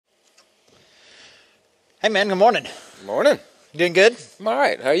Hey, man, good morning. Morning. You doing good? I'm all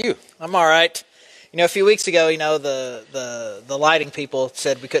right. How are you? I'm all right. A few weeks ago, the lighting people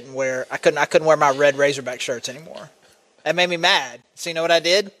said I couldn't wear my red Razorback shirts anymore. That made me mad. So you know what I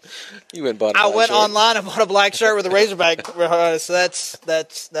did? You went and bought a I black went shirt. online and bought a black shirt with a Razorback. So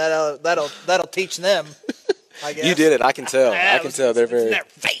that'll teach them, I guess. You did it. I can tell. Yeah, I can tell. They're very. in their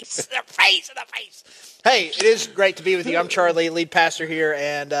face. Hey, it is great to be with you. I'm Charlie, lead pastor here,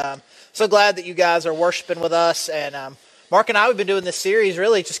 and so glad that you guys are worshiping with us. And Mark and I, we've been doing this series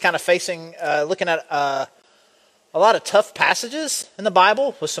really just kind of looking at a lot of tough passages in the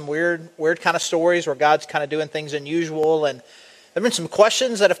Bible with some weird kind of stories where God's kind of doing things unusual. And there have been some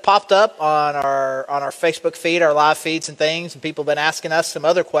questions that have popped up on our Facebook feed, our live feeds and things, and people have been asking us some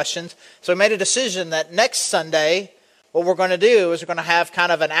other questions. So we made a decision that next Sunday, what we're going to do is we're going to have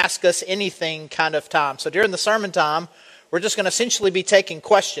kind of an Ask Us Anything kind of time. So during the sermon time, we're just going to essentially be taking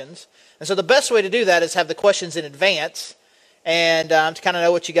questions. And so the best way to do that is have the questions in advance and to kind of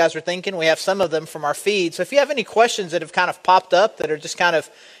know what you guys are thinking. We have some of them from our feed. So if you have any questions that have kind of popped up that are just kind of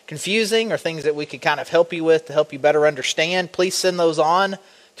confusing or things that we could kind of help you with to help you better understand, please send those on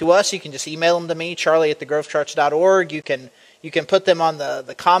to us. You can just email them to me, charlie@thegrovechurch.org. You can put them on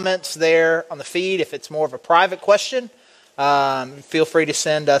the comments there on the feed if it's more of a private question. Feel free to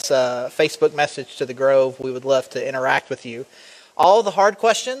send us a Facebook message to The Grove. We would love to interact with you. All the hard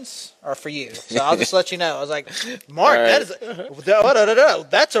questions are for you. So I'll just let you know. I was like, Mark,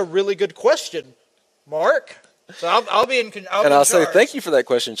 that's a really good question, Mark. So I'll be in I'll say charge. thank you for that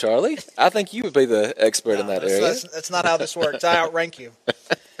question, Charlie. I think you would be the expert in that area. That's not how this works. I outrank you.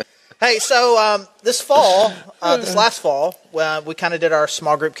 Hey, so this last fall, we kind of did our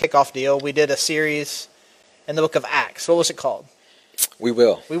small group kickoff deal. We did a series in the book of Acts. What was it called? We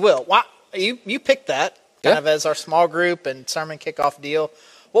will. Why you picked that kind of as our small group and sermon kickoff deal.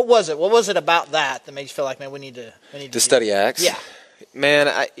 What was it? What was it about that made you feel like, man, we need to study Acts? Yeah.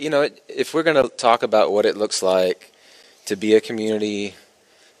 Man, if we're going to talk about what it looks like to be a community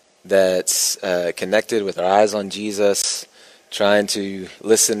that's connected with our eyes on Jesus, trying to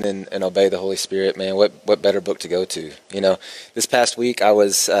listen and obey the Holy Spirit, man, what better book to go to? This past week I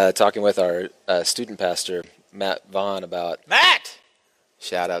was talking with our student pastor, Matt Vaughn,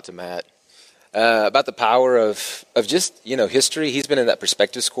 shout out to Matt, about the power of just, history. He's been in that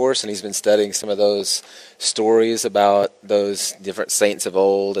perspectives course, and he's been studying some of those stories about those different saints of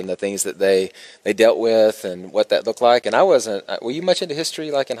old and the things that they dealt with and what that looked like. And I wasn't, were you much into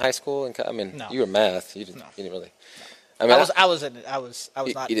history like in high school? No. You were math. You didn't really. I mean, I was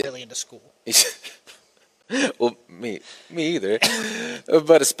not really into school. Well, me either.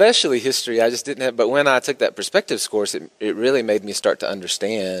 But especially history, I just didn't have. But when I took that perspectives course, it really made me start to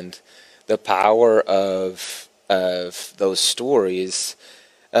understand the power of those stories.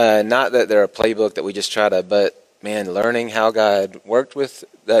 Not that they're a playbook that we just try to, but man, learning how God worked with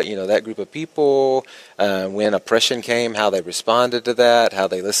that group of people, when oppression came, how they responded to that, how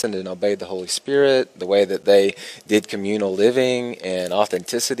they listened and obeyed the Holy Spirit, the way that they did communal living and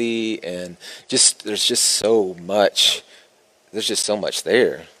authenticity, and there's just so much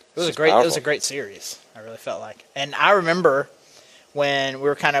there. It was a great series. I really felt like, and I remember when we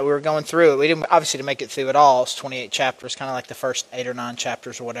were going through it. We didn't obviously to make it through it all. It's 28 chapters, kind of like the first 8 or 9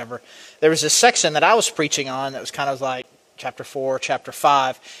 chapters or whatever. There was this section that I was preaching on that was kind of like chapter 4, chapter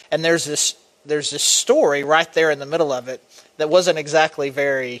 5, and there's this story right there in the middle of it that wasn't exactly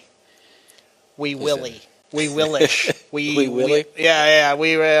very wee willish. We tried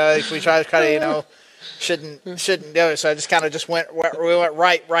to kind of shouldn't do it. So I just kind of went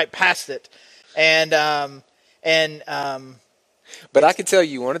right past it, and. But I can tell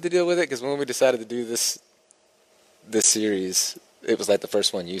you wanted to deal with it because when we decided to do this series, it was like the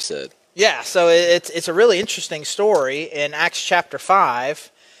first one you said. Yeah, so it's a really interesting story in Acts chapter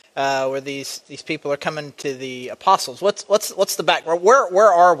 5, where these people are coming to the apostles. What's the background?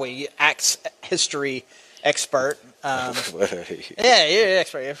 Where are we? Acts history expert. Yeah, you're an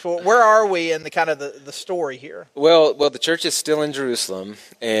expert. Where are we in the kind of the story here? Well, the church is still in Jerusalem,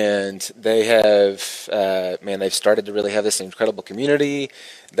 and they have, they've started to really have this incredible community.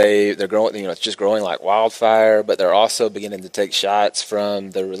 They're growing, it's just growing like wildfire. But they're also beginning to take shots from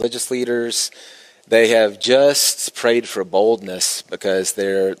the religious leaders. They have just prayed for boldness because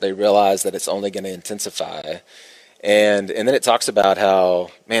they realize that it's only going to intensify. And then it talks about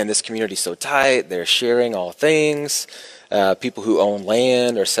how, man, this community's so tight. They're sharing all things. People who own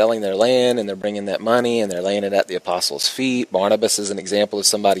land are selling their land, and they're bringing that money, and they're laying it at the apostles' feet. Barnabas is an example of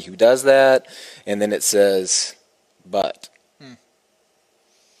somebody who does that. And then it says, but.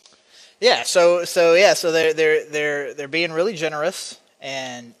 Yeah. So they're being really generous,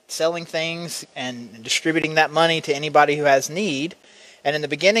 and selling things and distributing that money to anybody who has need. And in the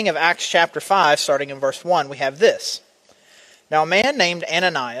beginning of Acts chapter 5, starting in verse 1, we have this. Now a man named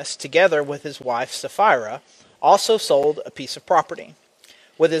Ananias, together with his wife Sapphira, also sold a piece of property.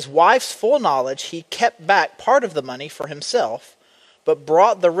 With his wife's full knowledge, he kept back part of the money for himself, but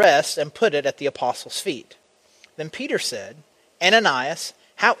brought the rest and put it at the apostles' feet. Then Peter said, Ananias,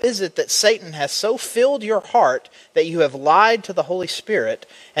 how is it that Satan has so filled your heart that you have lied to the Holy Spirit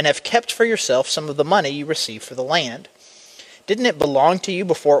and have kept for yourself some of the money you received for the land? Didn't it belong to you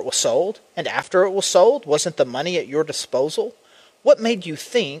before it was sold? And after it was sold, wasn't the money at your disposal? What made you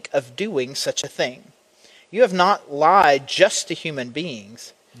think of doing such a thing? You have not lied just to human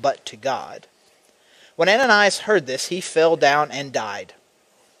beings, but to God. When Ananias heard this, he fell down and died.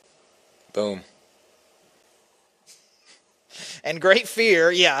 Boom. And great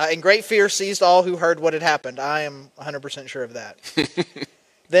fear seized all who heard what had happened. I am 100% sure of that.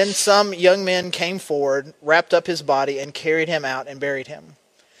 Then some young men came forward, wrapped up his body, and carried him out and buried him.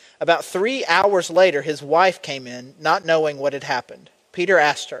 About 3 hours later, his wife came in, not knowing what had happened. Peter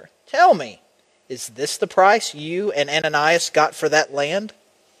asked her, "Tell me, is this the price you and Ananias got for that land?"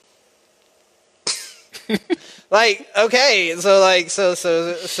 So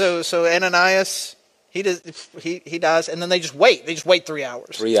Ananias, he dies, and then they just wait. They just wait 3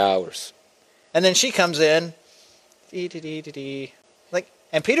 hours. 3 hours. And then she comes in,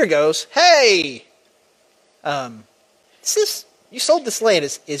 and Peter goes, "Hey, you sold this land.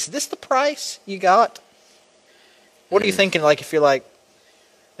 Is this the price you got?" What are you thinking? Like if you're like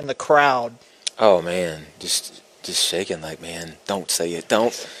in the crowd. Oh man, just shaking. Like, man, don't say it.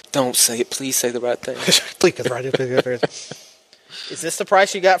 Don't say it. Please say the right thing. Is this the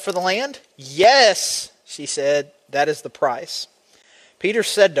price you got for the land? Yes, she said. That is the price. Peter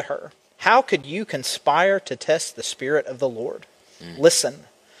said to her, "How could you conspire to test the Spirit of the Lord? Listen,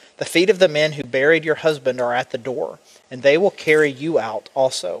 the feet of the men who buried your husband are at the door, and they will carry you out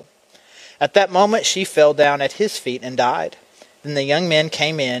also." At that moment she fell down at his feet and died. Then the young men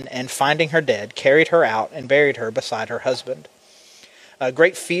came in, and finding her dead, carried her out and buried her beside her husband. A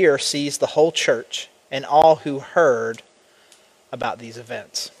great fear seized the whole church and all who heard about these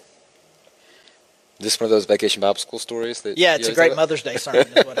events. Is this one of those Vacation Bible School stories? It's a great Mother's Day sermon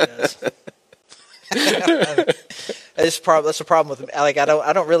is what it is. That's a problem with I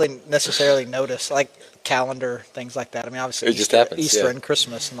don't really necessarily notice calendar things like that. I mean, obviously it just happens, Easter and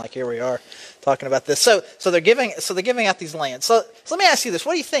Christmas, and here we are talking about this. So they're giving out these lands. So let me ask you this: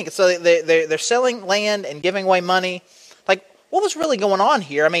 what do you think? So they're selling land and giving away money. What was really going on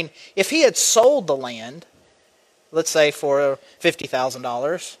here? I mean, if he had sold the land, let's say for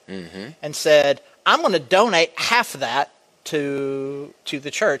 $50,000, and said, "I'm going to donate half of that to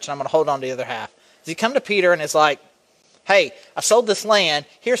the church, and I'm going to hold on to the other half," does he come to Peter and is like, "Hey, I sold this land.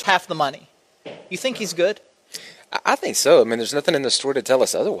 Here's half the money"? You think he's good? I think so. I mean, there's nothing in the story to tell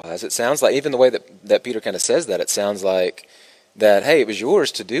us otherwise. It sounds like, even the way that Peter kind of says that, it sounds like that, hey, it was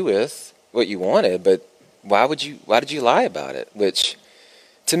yours to do with what you wanted, but why did you lie about it? Which,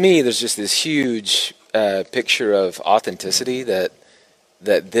 to me, there's just this huge picture of authenticity that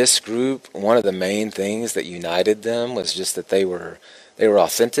this group, one of the main things that united them was just that they were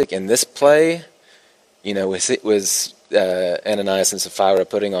authentic. In this play, it was Ananias and Sapphira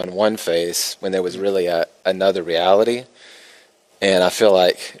putting on one face when there was really another reality. And I feel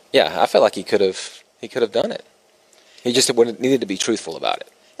like he could have done it. He just needed to be truthful about it.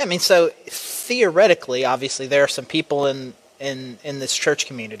 I mean, so theoretically, obviously, there are some people in this church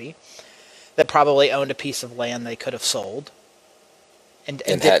community that probably owned a piece of land they could have sold and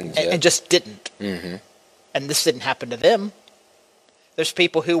just didn't. Mm-hmm. And this didn't happen to them. There's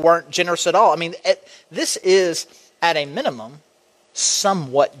people who weren't generous at all. I mean, this is, at a minimum,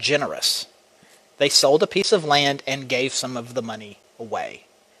 somewhat generous. They sold a piece of land and gave some of the money away.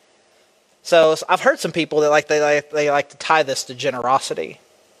 So I've heard some people that they like to tie this to generosity.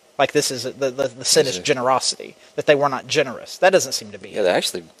 Like this is the sin is generosity, that they were not generous. That doesn't seem to be. Yeah, they're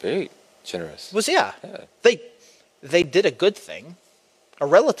actually very generous. Yeah. They did a good thing, a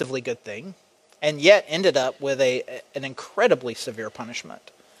relatively good thing, and yet ended up with an incredibly severe punishment.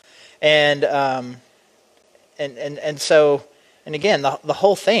 And so again, the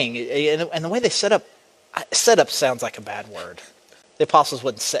whole thing and the way they set up sounds like a bad word. The apostles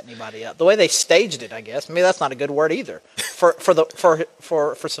wouldn't set anybody up. The way they staged it, I guess, maybe that's not a good word either for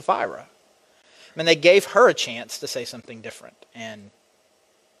Sapphira. I mean, they gave her a chance to say something different, and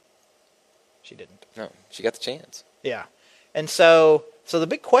she didn't. No, she got the chance. Yeah, and so the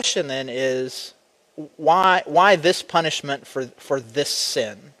big question then is why this punishment for this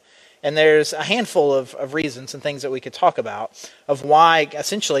sin? And there's a handful of reasons and things that we could talk about of why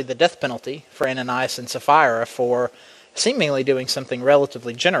essentially the death penalty for Ananias and Sapphira for seemingly doing something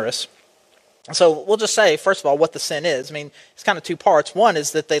relatively generous. So we'll just say, first of all, what the sin is. I mean, it's kind of two parts. One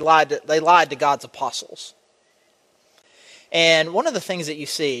is that they lied to God's apostles. And one of the things that you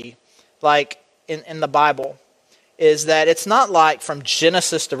see, like in the Bible, is that it's not like from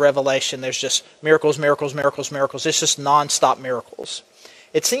Genesis to Revelation, there's just miracles, miracles, miracles, miracles. It's just nonstop miracles.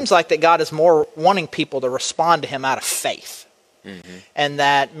 It seems like that God is more wanting people to respond to him out of faith. Mm-hmm. And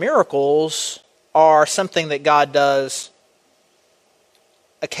that miracles are something that God does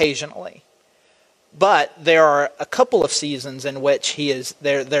occasionally. But there are a couple of seasons in which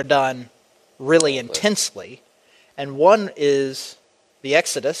they're done really intensely. And one is the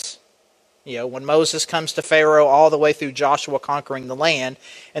Exodus, when Moses comes to Pharaoh all the way through Joshua conquering the land.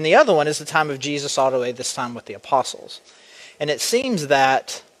 And the other one is the time of Jesus all the way this time with the apostles. And it seems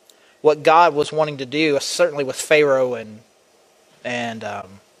that what God was wanting to do, certainly with Pharaoh and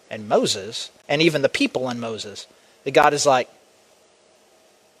Moses, and even the people in Moses, that God is like,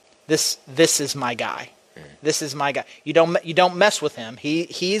 this is my guy. This is my guy. You don't mess with him.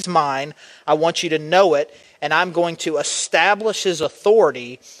 He's mine. I want you to know it, and I'm going to establish his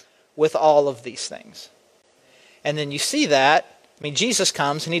authority with all of these things. And then you see that. I mean, Jesus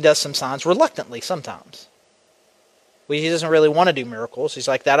comes and he does some signs reluctantly sometimes. He doesn't really want to do miracles. He's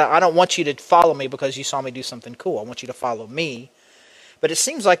like, I don't want you to follow me because you saw me do something cool. I want you to follow me. But it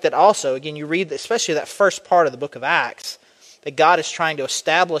seems like that also, again, you read, especially that first part of the book of Acts, that God is trying to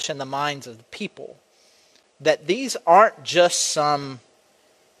establish in the minds of the people that these aren't just some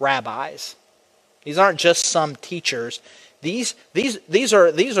rabbis. These aren't just some teachers. These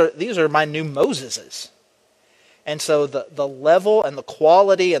are my new Moseses. And so the level and the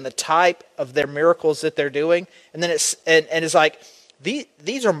quality and the type of their miracles that they're doing, and then it's like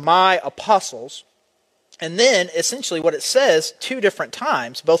these are my apostles. And then essentially what it says two different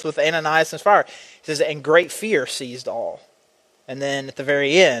times, both with Ananias and Sapphira, it says, and great fear seized all. And then at the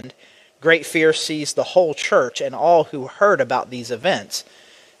very end, great fear seized the whole church and all who heard about these events.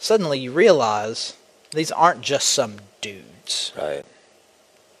 Suddenly you realize these aren't just some dudes. Right.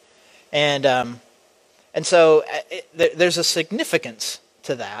 And so there's a significance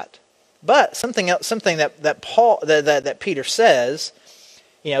to that, but something that Peter says,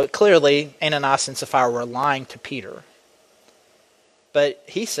 clearly Ananias and Sapphira were lying to Peter, but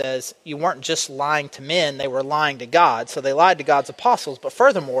he says you weren't just lying to men; they were lying to God. So they lied to God's apostles, but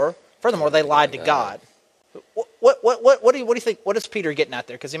furthermore, they lied to God. What do you think? What is Peter getting at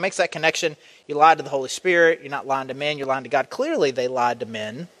there? Because he makes that connection. You lied to the Holy Spirit. You're not lying to men. You're lying to God. Clearly, they lied to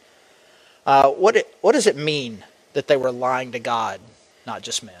men. What does it mean that they were lying to God, not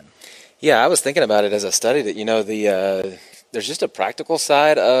just men? Yeah, I was thinking about it as I studied it. There's just a practical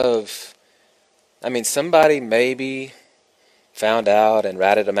side of, somebody maybe found out and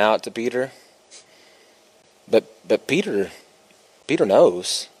ratted them out to Peter, but Peter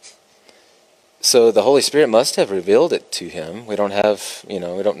knows. So the Holy Spirit must have revealed it to him. We don't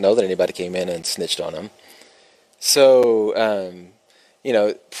know that anybody came in and snitched on him. So,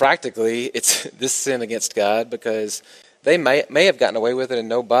 practically, it's this sin against God because they may have gotten away with it and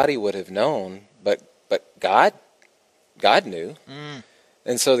nobody would have known, but God knew. Mm.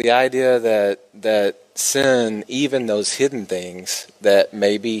 And so the idea that sin, even those hidden things that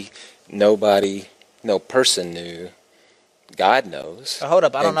maybe no person knew, God knows. So hold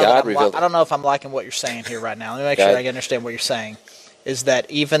up, I don't know if I'm liking what you're saying here right now. Let me make sure I understand what you're saying. Is that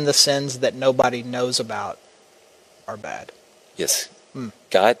even the sins that nobody knows about are bad? Yes.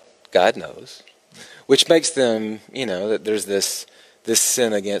 God knows, which makes them, that there's this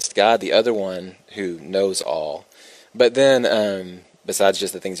sin against God, the other one who knows all. But then, besides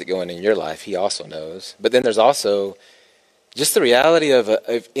just the things that go on in your life, he also knows. But then there's also just the reality of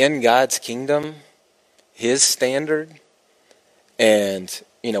in God's kingdom, his standard. And,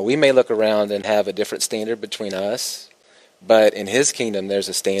 we may look around and have a different standard between us, but in his kingdom, there's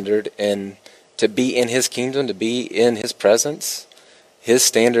a standard. And to be in his kingdom, to be in his presence, his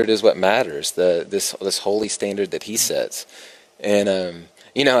standard is what matters. This holy standard that he sets. And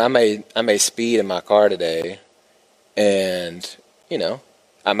I may speed in my car today, and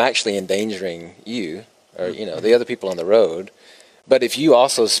I'm actually endangering you or the other people on the road. But if you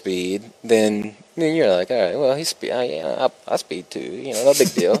also speed, then you're like, all right, well, I speed too. No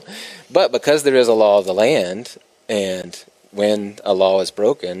big deal. But because there is a law of the land, and when a law is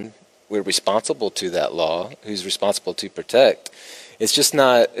broken, we're responsible to that law. Who's responsible to protect? It's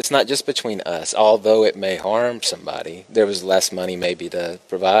not just between us, although it may harm somebody. There was less money maybe to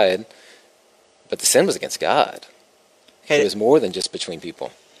provide, but the sin was against God. Okay. It was more than just between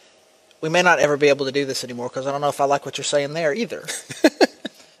people. we may not ever be able to do this anymore because I don't know if I like what you're saying there either.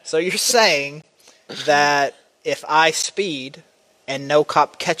 So you're saying that if I speed and no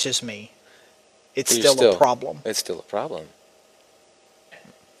cop catches me, it's still a problem. It's still a problem.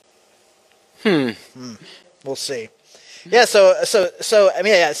 We'll see. Yeah. So I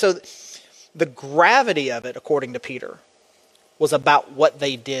mean, yeah. So the gravity of it, according to Peter, was about what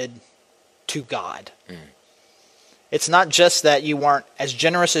they did to God. It's not just that you weren't as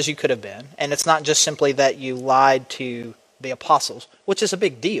generous as you could have been, and it's not just simply that you lied to the apostles, which is a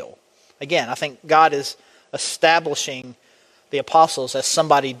big deal. Again, I think God is establishing the apostles as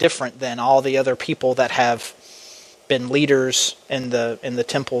somebody different than all the other people that have been leaders in the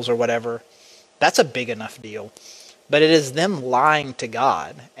temples or whatever. That's a big enough deal. But it is them lying to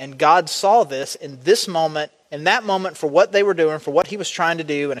God. And God saw this in this moment, in that moment, for what they were doing, for what he was trying to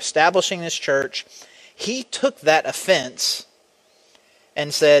do in establishing this church. He took that offense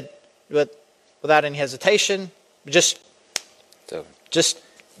and said, without any hesitation, they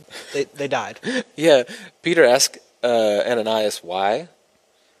died. Yeah, Peter asked Ananias why,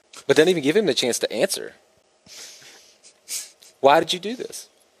 but didn't even give him the chance to answer. Why did you do this?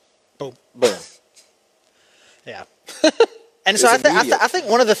 Boom. Boom. Yeah. And so I think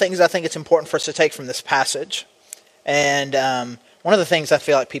one of the things I think it's important for us to take from this passage, and one of the things I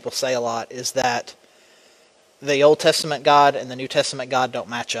feel like people say a lot is that the Old Testament God and the New Testament God don't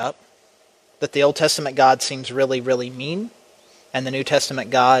match up. That the Old Testament God seems really, really mean, and the New Testament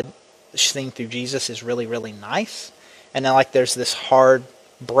God, seen through Jesus, is really, really nice. And then there's this hard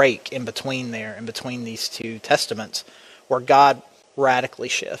break in between these two testaments, where God radically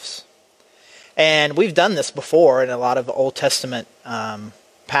shifts. And we've done this before in a lot of Old Testament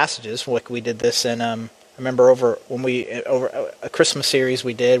passages. Like we did this in, I remember over a Christmas series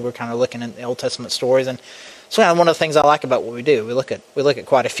we did. We're kind of looking at the Old Testament stories, and so one of the things I like about what we do, we look at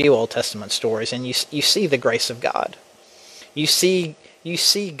quite a few Old Testament stories, and you see the grace of God. You see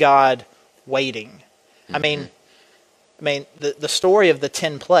God waiting. Mm-hmm. I mean, the story of the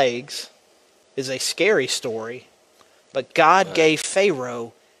 10 plagues is a scary story, but God gave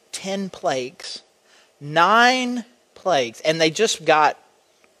Pharaoh 10 plagues, 9 plagues, and they just got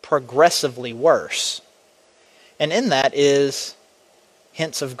progressively worse. And in that is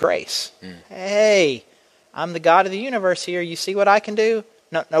hints of grace. Hey, I'm the God of the universe here. You see what I can do?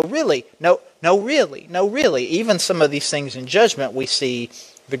 No, really. No, really. Even some of these things in judgment, we see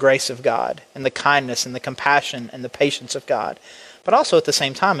the grace of God and the kindness and the compassion and the patience of God. But also at the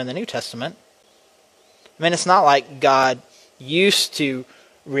same time in the New Testament, I mean, it's not like God used to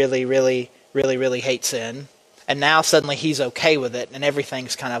really, really, really, really hate sin, and now suddenly he's okay with it, and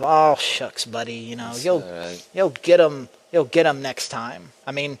everything's kind of, oh shucks, buddy, you'll get them next time.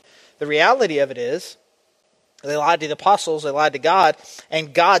 I mean, the reality of it is, they lied to the apostles, they lied to God,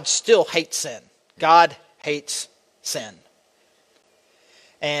 and God still hates sin. God hates sin.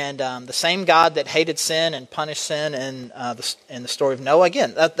 And the same God that hated sin and punished sin in the story of Noah,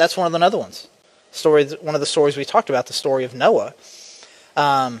 again, that's one of the other ones. One of the stories we talked about, the story of Noah.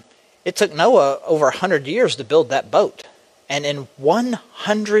 It took Noah over 100 years to build that boat. And in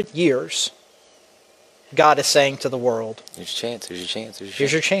 100 years, God is saying to the world, here's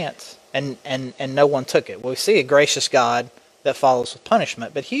your chance. And no one took it. Well, we see a gracious God that follows with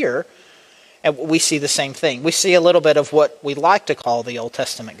punishment. But here, and we see the same thing. We see a little bit of what we like to call the Old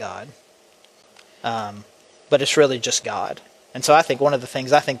Testament God. But it's really just God. And so I think one of the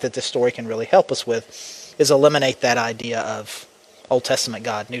things I think that this story can really help us with is eliminate that idea of Old Testament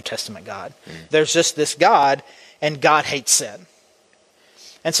God, New Testament God. There's just this God, and God hates sin.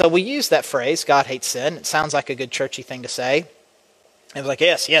 And so we use that phrase, God hates sin. It sounds like a good churchy thing to say. It was like,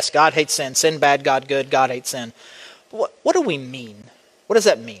 yes, God hates sin. Sin bad, God good, God hates sin. What do we mean? What does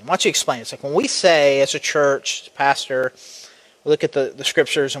that mean? Why don't you explain it? It's like when we say, as a church, pastor, we look at the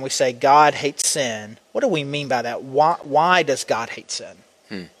scriptures and we say, God hates sin. What do we mean by that? Why does God hate sin?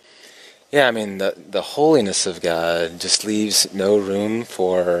 Yeah, I mean, the holiness of God just leaves no room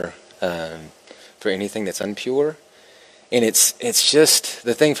for anything that's impure. And it's just,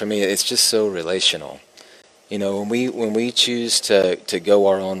 the thing for me, it's just so relational. You know, when we choose to go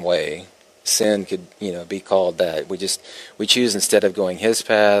our own way, sin could, be called that. We choose, instead of going his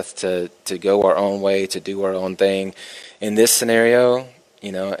path, to go our own way, to do our own thing. In this scenario,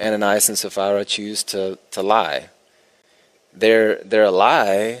 Ananias and Sapphira choose to lie. Their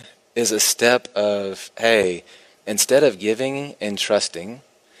lie is a step of, hey, instead of giving and trusting,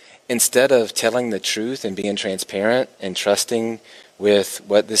 instead of telling the truth and being transparent and trusting with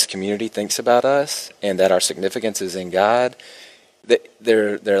what this community thinks about us and that our significance is in God,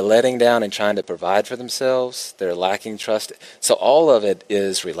 they're letting down and trying to provide for themselves. They're lacking trust. So all of it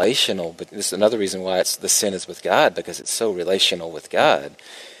is relational. But this is another reason why the sin is with God, because it's so relational with God.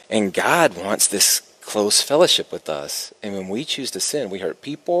 And God wants this close fellowship with us. And when we choose to sin, we hurt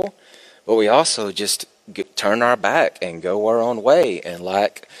people, but we also just turn our back and go our own way and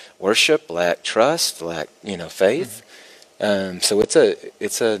lack worship, lack trust, lack faith. So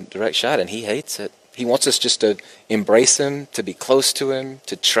it's a direct shot, and He hates it. He wants us just to embrace Him, to be close to Him,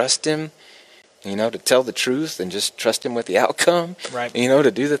 to trust Him, to tell the truth and just trust Him with the outcome, right?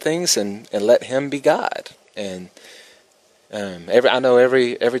 To do the things and let Him be God. And I know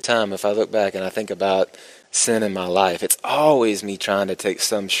every time if I look back and I think about sin in my life, it's always me trying to take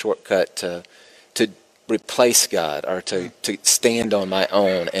some shortcut to replace God or to stand on my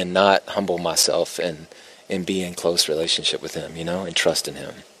own and not humble myself and be in close relationship with Him, and trust in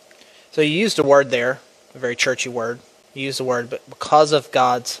Him. So you used a word there, a very churchy word. You used the word, but because of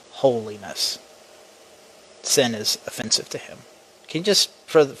God's holiness, sin is offensive to Him. Can you just,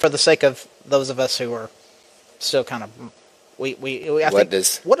 for the sake of those of us who are still kind of, what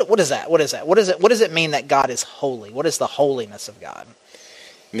is that? What is that? What does it mean that God is holy? What is the holiness of God?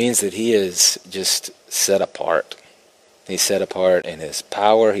 It means that He is just set apart. He's set apart in His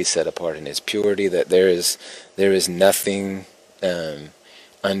power. He's set apart in His purity. That there is nothing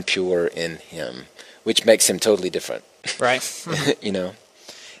unpure in Him, which makes Him totally different. Right. If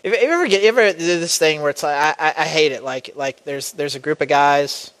you ever do this thing where it's like I hate it. Like there's a group of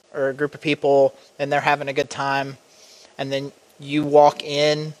guys or a group of people and they're having a good time, and then you walk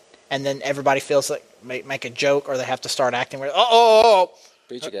in and then everybody feels like make a joke or they have to start acting where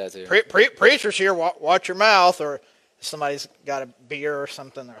preacher guys here. Preacher's here. Watch your mouth. Or somebody's got a beer or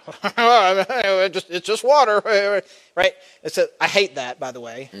something. It's just water, right? I hate that, by the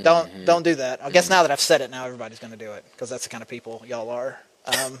way. Mm-hmm. Don't do that. I guess now that I've said it, now everybody's going to do it because that's the kind of people y'all are.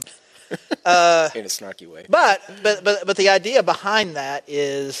 In a snarky way. But the idea behind that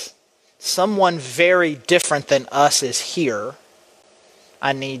is someone very different than us is here.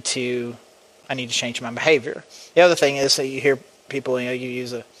 I need to change my behavior. The other thing is that you hear people,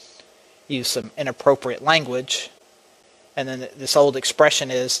 you use some inappropriate language. And then this old expression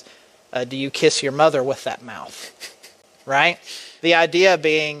is, do you kiss your mother with that mouth? Right? The idea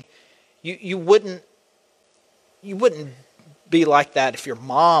being, you wouldn't be like that if your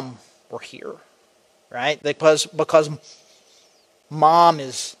mom were here, right? Because mom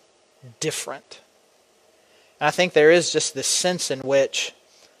is different. And I think there is just this sense in which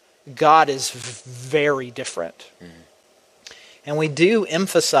God is very different. Mm-hmm. And we do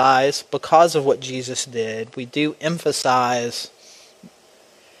emphasize, because of what Jesus did, we do emphasize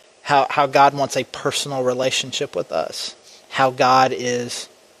how God wants a personal relationship with us. How God is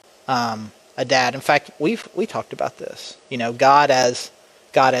a dad. In fact, we talked about this. God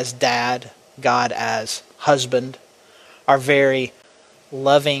as dad, God as husband are very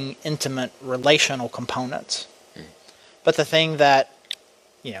loving, intimate, relational components. But the thing that,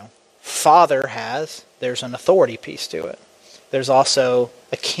 Father has, there's an authority piece to it. There's also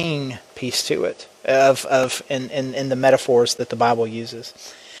a king piece to it in the metaphors that the Bible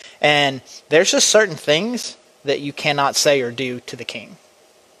uses. And there's just certain things that you cannot say or do to the king.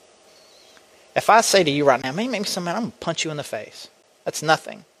 If I say to you right now, maybe I'm going to punch you in the face. That's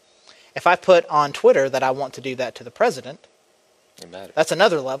nothing. If I put on Twitter that I want to do that to the president, that's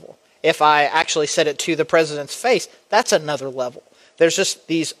another level. If I actually said it to the president's face, that's another level. There's just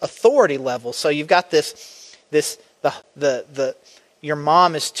these authority levels. So you've got your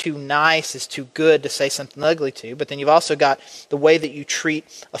mom is too nice, is too good to say something ugly to, but then you've also got the way that you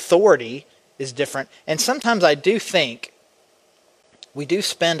treat authority is different. And sometimes I do think we do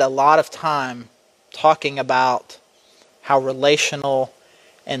spend a lot of time talking about how relational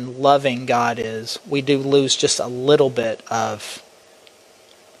and loving God is. We do lose just a little bit of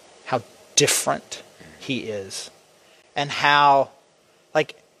how different He is. And how,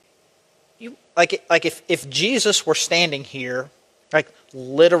 if Jesus were standing here,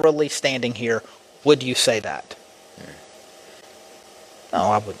 literally standing here, would you say that? No,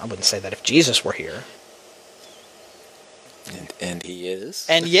 I wouldn't say that if Jesus were here. And He is.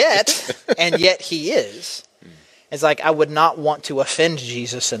 And yet He is. It's like I would not want to offend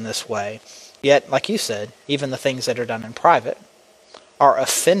Jesus in this way. Yet, like you said, even the things that are done in private are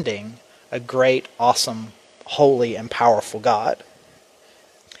offending a great, awesome, holy, and powerful God.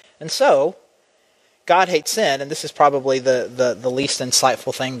 And so, God hates sin, and this is probably the least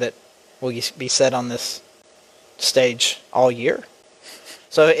insightful thing that will be said on this stage all year.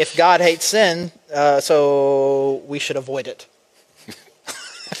 So if God hates sin, so we should avoid it.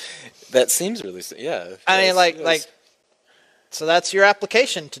 That seems really, yeah. I mean, So that's your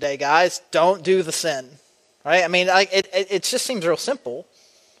application today, guys. Don't do the sin. Right? I mean, it just seems real simple,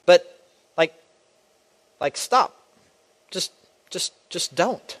 but like stop. Just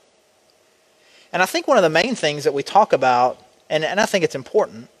don't. And I think one of the main things that we talk about, and I think it's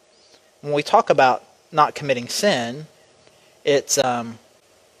important, when we talk about not committing sin, it's,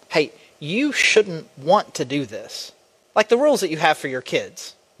 hey, you shouldn't want to do this. Like the rules that you have for your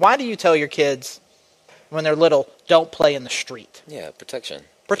kids. Why do you tell your kids when they're little, don't play in the street? Yeah, protection.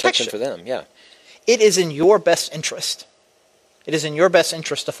 Protection for them, yeah. It is in your best interest. It is in your best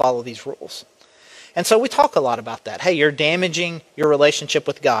interest to follow these rules. And so we talk a lot about that. Hey, you're damaging your relationship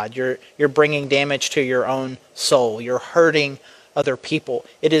with God. You're bringing damage to your own soul. You're hurting other people.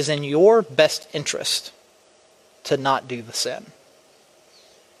 It is in your best interest to not do the sin.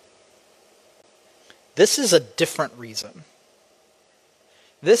 This is a different reason.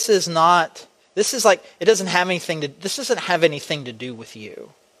 This doesn't have anything to do with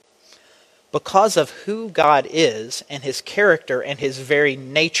you. Because of who God is and his character and his very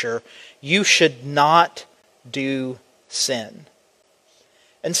nature, you should not do sin.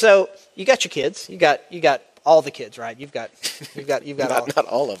 And so you got your kids. You got all the kids, right? You've got not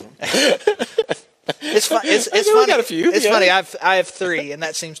all of them. It's funny. Got a few. It's funny. I have 3, and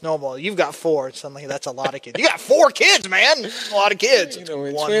that seems normal. You've got 4. Suddenly, that's a lot of kids. You got 4 kids, man. That's a lot of kids.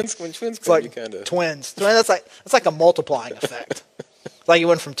 When twins come, like you kind of twins. That's like a multiplying effect. It's like you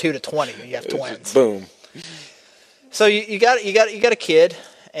went from 2 to 20 when you have twins. Boom. So you got a kid,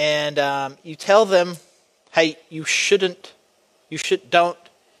 and you tell them, hey, don't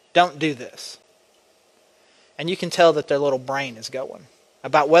do this. And you can tell that their little brain is going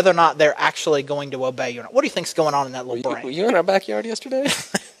about whether or not they're actually going to obey you or not. What do you think's going on in that little brain? Were you in our backyard yesterday?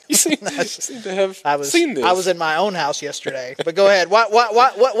 You seem to have seen this. I was in my own house yesterday. But go ahead.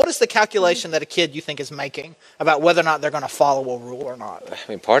 What is the calculation that a kid you think is making about whether or not they're going to follow a rule or not? I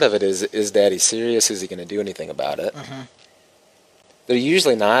mean, part of it is Daddy serious? Is he going to do anything about it? Mm-hmm. They're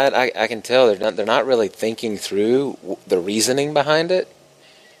usually not. I can tell they're not really thinking through the reasoning behind it.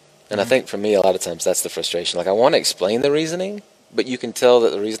 And I think for me, a lot of times that's the frustration. Like I want to explain the reasoning, but you can tell that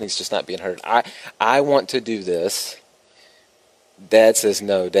the reasoning's just not being heard. I want to do this. Dad says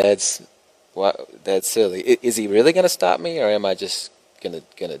no. Dad's silly. Is he really going to stop me, or am I just gonna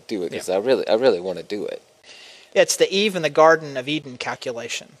do it because I really want to do it? Yeah, it's the Eve in the Garden of Eden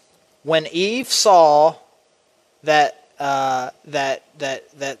calculation. When Eve saw that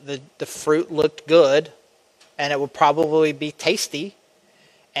the fruit looked good, and it would probably be tasty,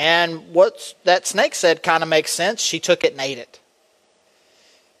 and what that snake said kind of makes sense, she took it and ate it.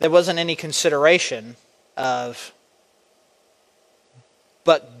 There wasn't any consideration of,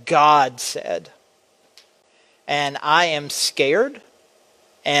 but God said, and I am scared,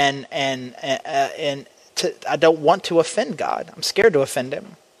 and I don't want to offend God. I'm scared to offend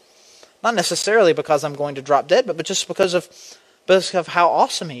Him, not necessarily because I'm going to drop dead, but just because of how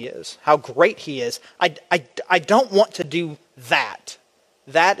awesome He is, how great He is. I don't want to do that.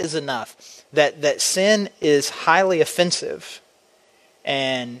 That is enough. That sin is highly offensive,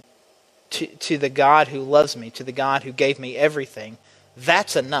 and to the God who loves me, to the God who gave me everything,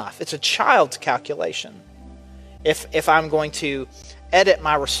 that's enough. It's a child's calculation. If I'm going to edit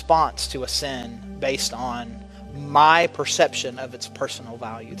my response to a sin based on my perception of its personal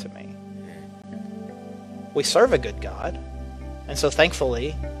value to me. We serve a good God, and so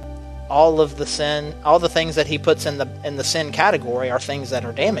thankfully, all the things that He puts in the sin category are things that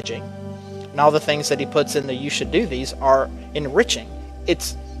are damaging, and all the things that He puts in the you should do these are enriching.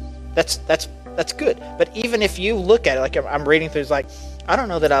 That's good. But even if you look at it, like I'm reading through, it's like, I don't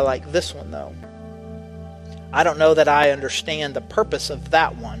know that I like this one though. I don't know that I understand the purpose of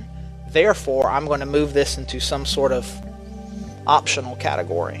that one. Therefore, I'm going to move this into some sort of optional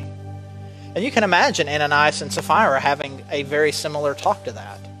category. And you can imagine Ananias and Sapphira having a very similar talk to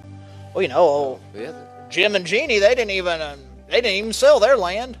that. Well, Jim and Jeannie, they didn't even sell their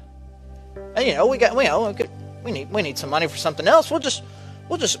land. And we need some money for something else. We'll just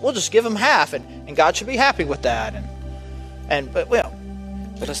give them half, and God should be happy with that. But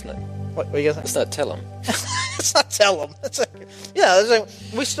let's not. What are you gonna say? Let's not tell them. Let's not tell them.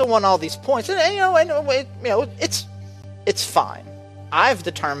 We still want all these points, and it's fine. I've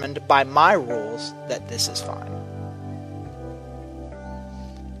determined by my rules that this is fine.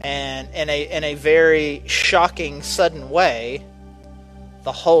 And in a very shocking, sudden way,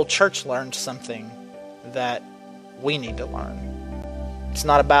 the whole church learned something that we need to learn. It's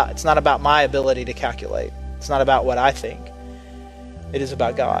not about my ability to calculate. It's not about what I think. It is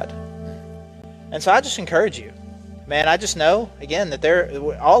about God. And so I just encourage you, man. I just know, again, that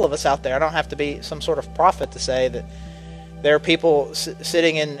all of us out there, I don't have to be some sort of prophet to say that There are people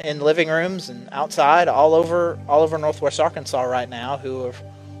sitting in living rooms and outside all over Northwest Arkansas right now who are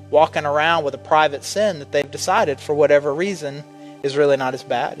walking around with a private sin that they've decided for whatever reason is really not as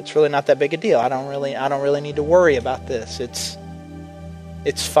bad. It's really not that big a deal. I don't really need to worry about this.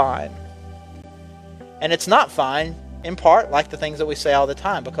 It's fine. And it's not fine, in part, like the things that we say all the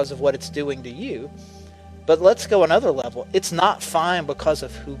time, because of what it's doing to you. But let's go another level. It's not fine because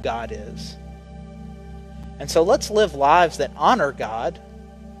of who God is. And so let's live lives that honor God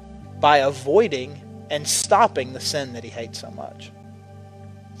by avoiding and stopping the sin that he hates so much.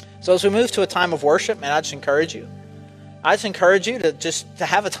 So as we move to a time of worship, man, I just encourage you to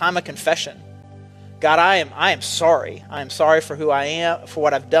have a time of confession. God, I am sorry. I am sorry for who I am, for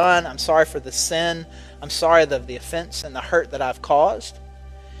what I've done. I'm sorry for the sin. I'm sorry for the offense and the hurt that I've caused.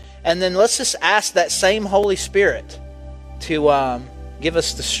 And then let's just ask that same Holy Spirit to give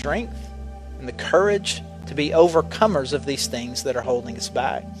us the strength and the courage to be overcomers of these things that are holding us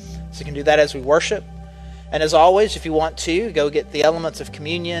back. So you can do that as we worship. And as always, if you want to, go get the elements of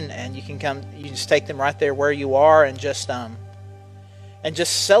communion, and you can just take them right there where you are, and just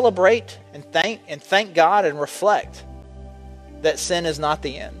celebrate and thank God and reflect that sin is not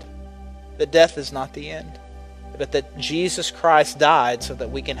the end, that death is not the end, but that Jesus Christ died so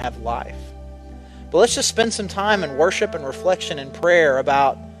that we can have life. But let's just spend some time in worship and reflection and prayer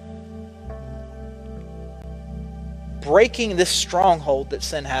about breaking this stronghold that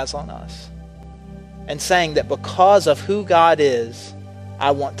sin has on us, and saying that because of who God is,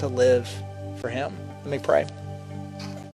 I want to live for him. Let me pray.